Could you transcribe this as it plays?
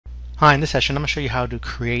Hi, in this session I'm going to show you how to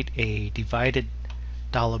create a divided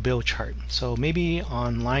dollar bill chart. So maybe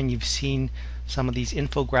online you've seen some of these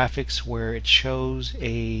infographics where it shows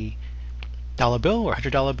a dollar bill or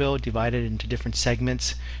 $100 bill divided into different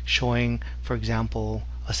segments, showing, for example,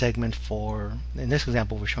 a segment for, in this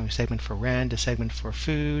example we're showing a segment for rent, a segment for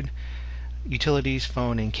food, utilities,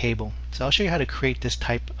 phone, and cable. So I'll show you how to create this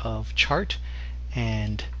type of chart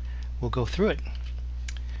and we'll go through it.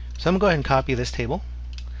 So I'm going to go ahead and copy this table.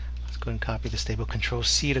 Go ahead and copy this table. Control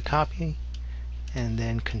C to copy, and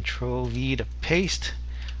then Control V to paste.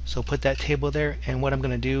 So put that table there, and what I'm going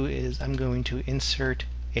to do is I'm going to insert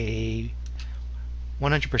a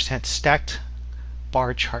 100% stacked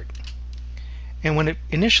bar chart. And when it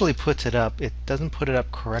initially puts it up, it doesn't put it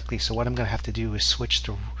up correctly. So what I'm going to have to do is swap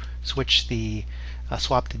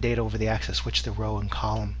the data over the axis, switch the row and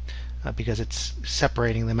column, because it's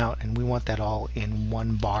separating them out, and we want that all in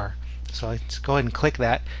one bar. So let's go ahead and click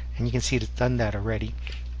that, and you can see it's done that already.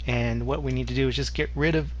 And what we need to do is just get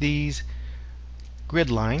rid of these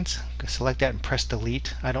grid lines. Select that and press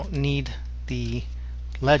delete. I don't need the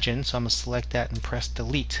legend, so I'm going to select that and press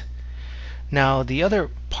delete. Now the other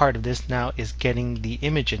part of this now is getting the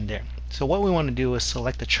image in there. So what we want to do is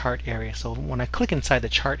select the chart area. So when I click inside the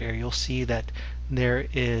chart area, you'll see that there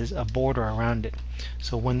is a border around it.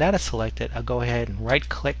 So when that is selected, I'll go ahead and right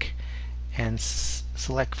click and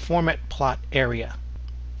select Format Plot Area.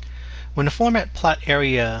 When the Format Plot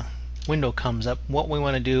Area window comes up, what we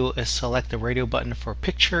want to do is select the radio button for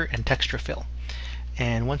Picture and Texture Fill.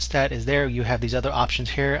 And once that is there, you have these other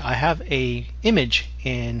options here. I have a image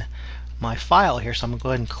in my file here, so I'm going to go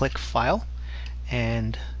ahead and click File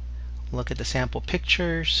and look at the sample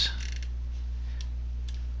pictures.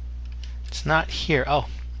 It's not here. Oh,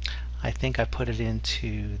 I think I put it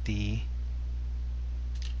into the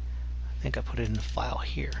in the file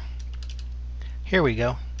here. Here we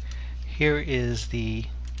go. Here is the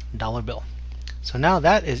dollar bill. So now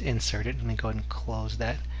that is inserted. Let me go ahead and close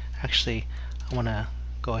that. Actually, I want to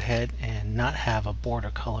go ahead and not have a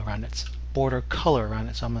border color around it. So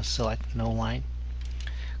I'm going to select no line.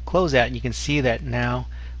 Close that, and you can see that now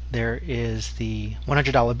there is the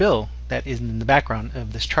 $100 bill that is in the background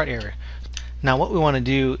of this chart area. Now what we want to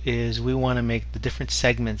do is we want to make the different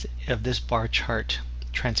segments of this bar chart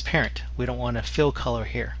transparent. We don't want a fill color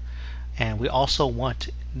here, and we also want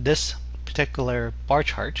this particular bar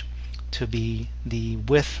chart to be the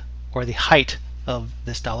width or the height of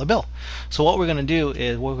this dollar bill. So what we're going to do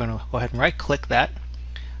is we're going to go ahead and right click that,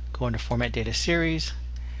 go into Format Data Series,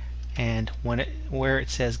 and where it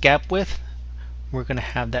says gap width, we're going to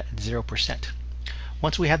have that at 0%.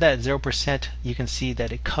 Once we have that at 0%, you can see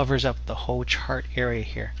that it covers up the whole chart area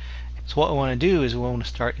here. So what we want to do is we want to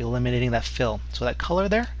start eliminating that fill. So that color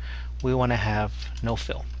there, we want to have no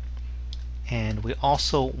fill. And we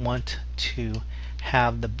also want to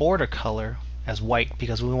have the border color as white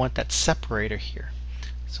because we want that separator here.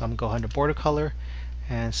 So I'm going to go under border color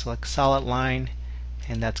and select solid line,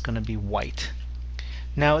 and that's going to be white.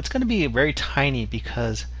 Now it's going to be very tiny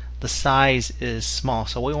because the size is small.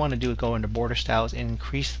 So what we want to do is go into border styles and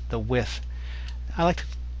increase the width.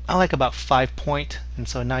 I like about 5 point, and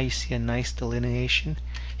so now you see a nice delineation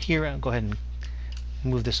here. I'll go ahead and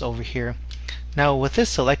move this over here. Now with this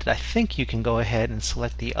selected, I think you can go ahead and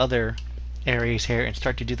select the other areas here and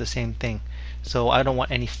start to do the same thing. So I don't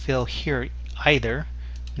want any fill here either,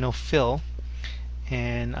 no fill,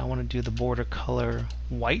 and I want to do the border color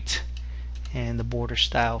white and the border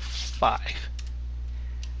style 5,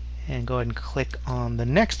 and go ahead and click on the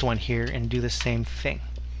next one here and do the same thing.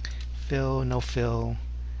 Fill, no fill,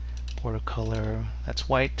 border color, that's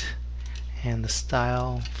white, and the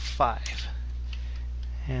style 5.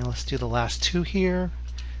 And let's do the last two here.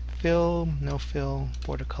 Fill, no fill,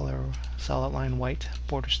 border color, solid line white,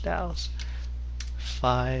 border styles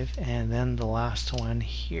 5, and then the last one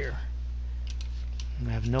here.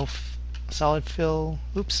 We have no solid fill,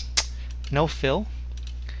 no fill,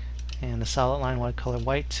 and the solid line white color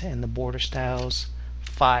white, and the border styles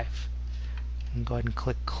 5. And go ahead and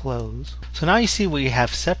click close. So now you see we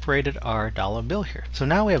have separated our dollar bill here. So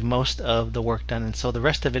now we have most of the work done, and so the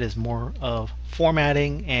rest of it is more of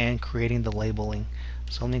formatting and creating the labeling.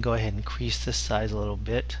 So let me go ahead and increase this size a little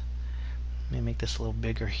bit. Let me make this a little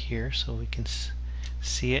bigger here so we can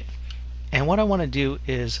see it. And what I want to do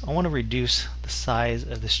is I want to reduce the size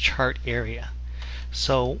of this chart area.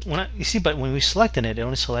 So you see, but when we selected it, it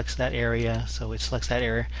only selects that area. So it selects that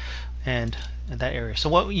area and that area. So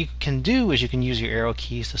what you can do is you can use your arrow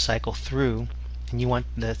keys to cycle through, and you want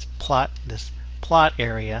this plot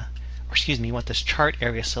area, or excuse me, you want this chart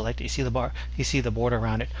area selected. You see the border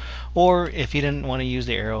around it. Or if you didn't want to use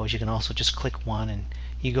the arrows, you can also just click one and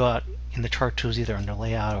you go out in the chart tools either under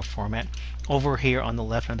layout or format. Over here on the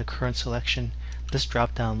left under current selection, this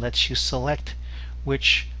drop down lets you select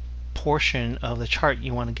which portion of the chart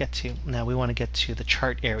you want to get to. Now we want to get to the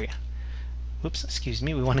chart area. Whoops, excuse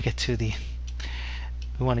me. We want to get to the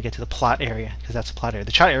plot area, because that's the plot area.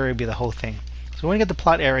 The chart area would be the whole thing. So we want to get the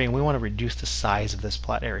plot area, and we want to reduce the size of this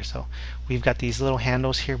plot area. So we've got these little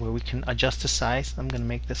handles here where we can adjust the size. I'm going to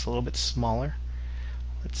make this a little bit smaller.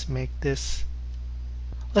 Let's make this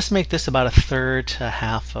about a third to a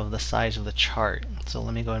half of the size of the chart. So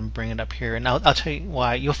let me go ahead and bring it up here, and I'll tell you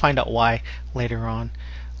why. You'll find out why later on.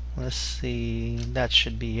 Let's see, that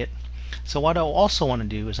should be it. So what I also want to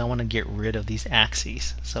do is I want to get rid of these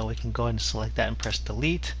axes. So we can go ahead and select that and press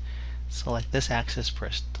delete. Select this axis,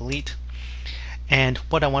 press delete. And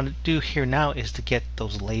what I want to do here now is to get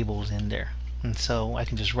those labels in there. And so I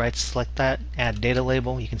can just right select that, add data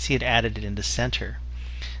label. You can see it added it in the center.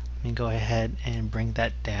 Let me go ahead and bring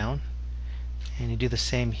that down. And you do the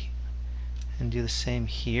same here.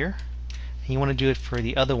 And you want to do it for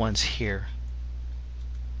the other ones here.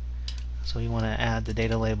 So you want to add the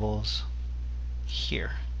data labels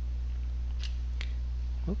here.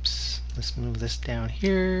 Oops, let's move this down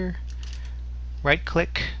here. Right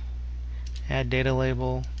click, add data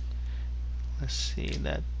label. Let's see,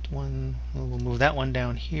 that one, we'll move that one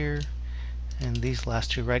down here. And these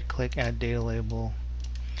last two, right click, add data label.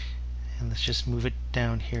 And let's just move it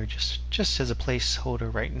down here just as a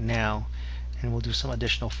placeholder right now. And we'll do some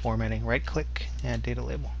additional formatting. Right click, add data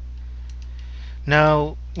label.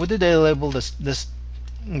 Now, with the data label,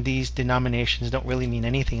 these denominations don't really mean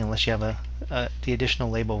anything unless you have the additional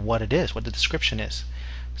label of what it is, what the description is.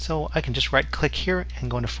 So I can just right click here and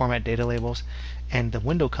go into Format Data Labels, and the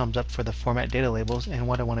window comes up for the Format Data Labels, and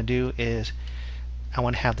what I want to do is I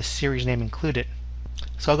want to have the series name included.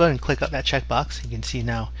 So I'll go ahead and click up that checkbox. You can see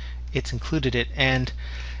now it's included it, and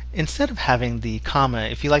instead of having the comma,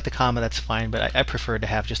 if you like the comma, that's fine, but I prefer to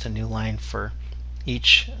have just a new line for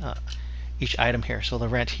each item here. So the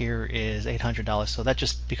rent here is $800, so that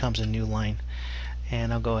just becomes a new line.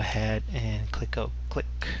 And I'll go ahead and click.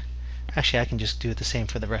 Actually, I can just do it the same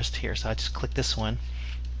for the rest here. So I just click this one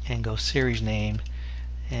and go series name,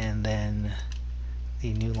 and then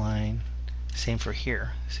the new line. Same for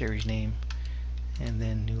here, series name, and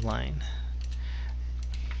then new line.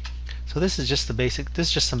 So this is just the basic. This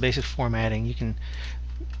is just some basic formatting. You can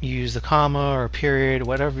use the comma or period,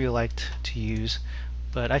 whatever you like to use.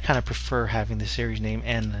 But I kind of prefer having the series name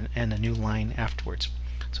and a new line afterwards.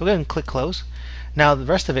 So go ahead and click close. Now the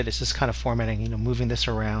rest of it is just kind of formatting, moving this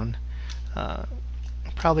around.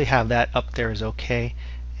 Probably have that up there is okay,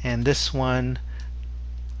 and this one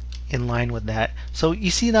in line with that. So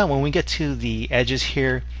you see that when we get to the edges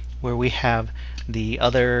here, where we have the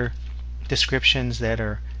other descriptions that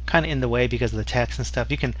are kind of in the way because of the text and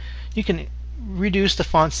stuff, you can reduce the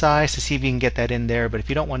font size to see if you can get that in there, but if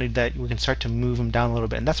you don't want to do that, we can start to move them down a little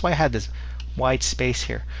bit, and that's why I had this wide space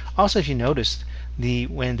here. Also, if you noticed,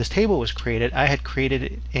 when this table was created, I had created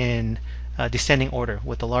it in descending order,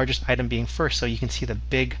 with the largest item being first, so you can see the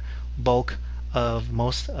big bulk of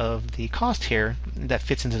most of the cost here that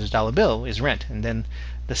fits into this dollar bill is rent, and then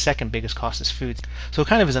the second biggest cost is food. So it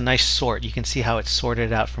kind of is a nice sort. You can see how it's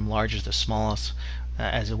sorted out from largest to smallest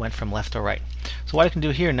as it went from left to right. So what I can do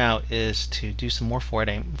here now is to do some more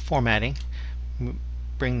formatting,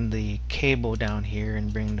 bring the cable down here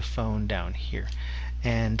and bring the phone down here,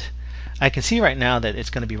 and I can see right now that it's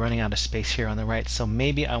going to be running out of space here on the right, so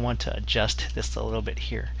maybe I want to adjust this a little bit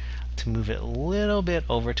here to move it a little bit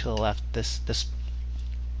over to the left, this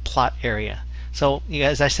plot area. So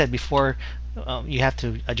as I said before, you have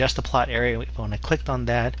to adjust the plot area. When I clicked on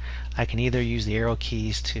that, I can either use the arrow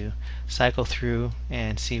keys to cycle through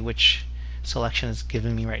and see which selection is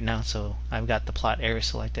giving me right now. So I've got the plot area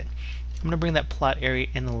selected. I'm going to bring that plot area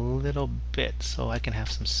in a little bit so I can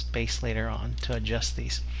have some space later on to adjust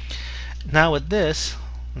these. Now with this,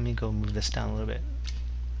 let me go move this down a little bit.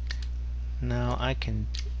 Now I can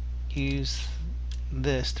use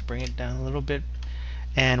this to bring it down a little bit,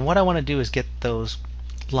 and what I want to do is get those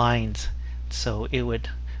lines so it would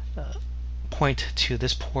point to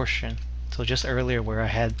this portion. So just earlier where I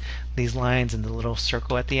had these lines and the little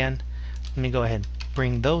circle at the end, let me go ahead and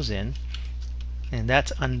bring those in, and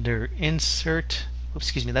that's under insert,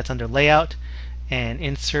 that's under layout and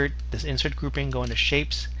insert, this insert grouping, go into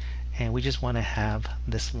shapes, and we just want to have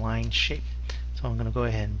this line shape. So I'm going to go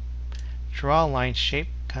ahead and draw a line shape,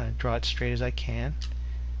 kind of draw it straight as I can.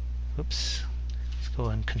 Oops. Let's go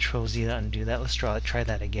and Control Z to undo that. Let's try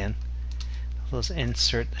that again. Let's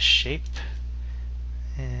insert the shape,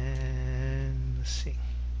 and let's see.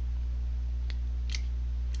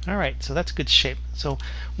 Alright, so that's a good shape. So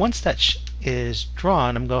once that is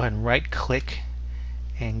drawn, I'm going to go ahead and right click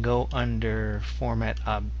and go under Format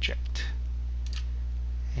Object.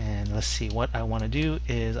 And let's see, what I want to do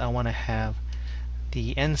is I want to have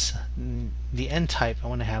the end type, I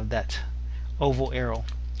want to have that oval arrow.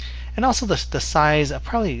 And also the size,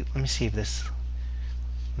 probably, let me see if this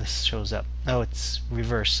shows up. Oh, it's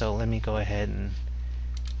reversed, so let me go ahead and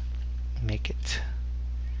make it.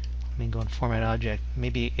 Let me go in Format Object.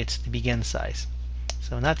 Maybe it's the begin size.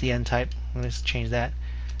 So not the end type. Let's change that.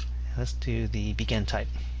 Let's do the begin type.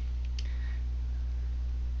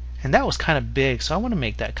 And that was kind of big, so I want to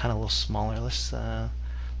make that kind of a little smaller.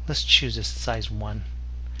 Let's choose this size 1.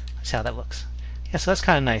 Let's see how that looks. Yeah, so that's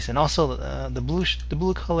kind of nice. And also the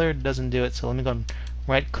blue color doesn't do it, so let me go and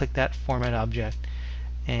right click that Format Object,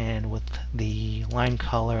 and with the line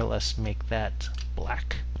color, let's make that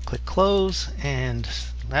black. Click close, and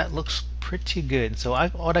that looks pretty good. So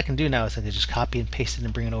what I can do now is I can just copy and paste it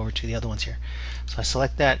and bring it over to the other ones here. So I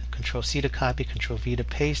select that, Control C to copy, Control V to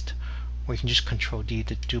paste, or you can just Control D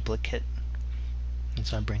to duplicate. And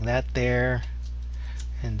so I bring that there,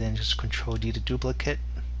 and then just Control D to duplicate,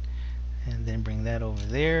 and then bring that over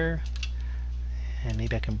there, and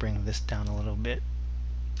maybe I can bring this down a little bit,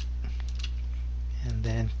 and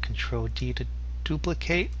then Control D to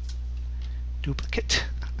duplicate.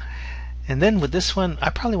 And then with this one,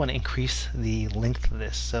 I probably want to increase the length of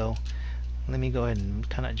this. So let me go ahead and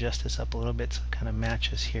kind of adjust this up a little bit so it kind of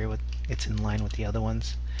matches here with it's in line with the other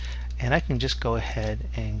ones. And I can just go ahead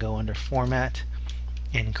and go under Format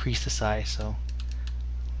and increase the size. So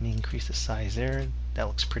let me increase the size there. That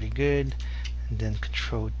looks pretty good. And then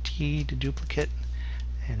Control D to duplicate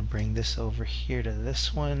and bring this over here to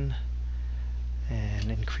this one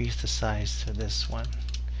and increase the size to this one.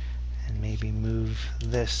 And maybe move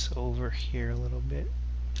this over here a little bit.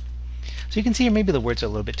 So you can see here maybe the words are a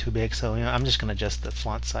little bit too big, so I'm just going to adjust the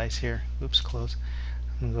font size here. Oops, close.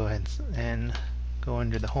 I'm going to go ahead and go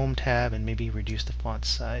under the Home tab and maybe reduce the font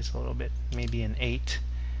size a little bit. Maybe an 8,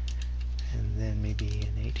 and then maybe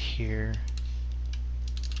an 8 here.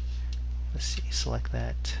 Let's see, select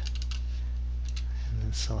that, and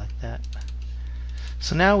then select that.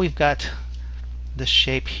 So now we've got the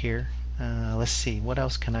shape here. Let's see, what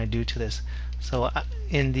else can I do to this? So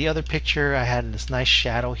in the other picture I had this nice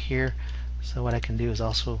shadow here, so what I can do is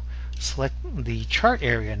also select the chart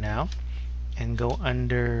area now and go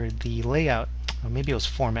under the layout, or maybe it was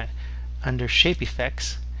format, under shape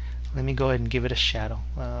effects. Let me go ahead and give it a shadow.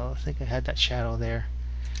 I think I had that shadow there,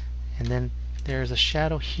 and then there's a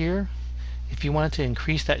shadow here. If you wanted to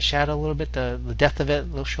increase that shadow a little bit, the depth of it,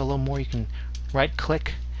 it'll show a little more, you can right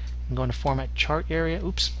click and go into format chart area.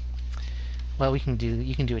 Oops. Well, you can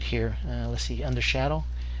do it here. Let's see, under shadow.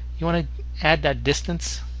 You want to add that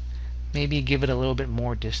distance. Maybe give it a little bit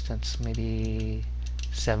more distance, maybe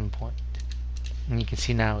 7 point. And you can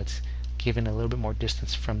see now it's given a little bit more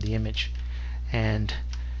distance from the image. And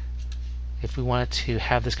if we wanted to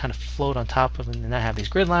have this kind of float on top of it and not have these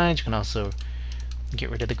grid lines, you can also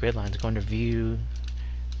get rid of the grid lines. Go under View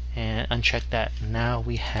and uncheck that. Now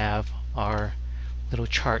we have our little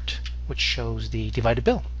chart which shows the divided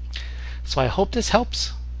bill. So I hope this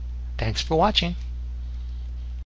helps. Thanks for watching.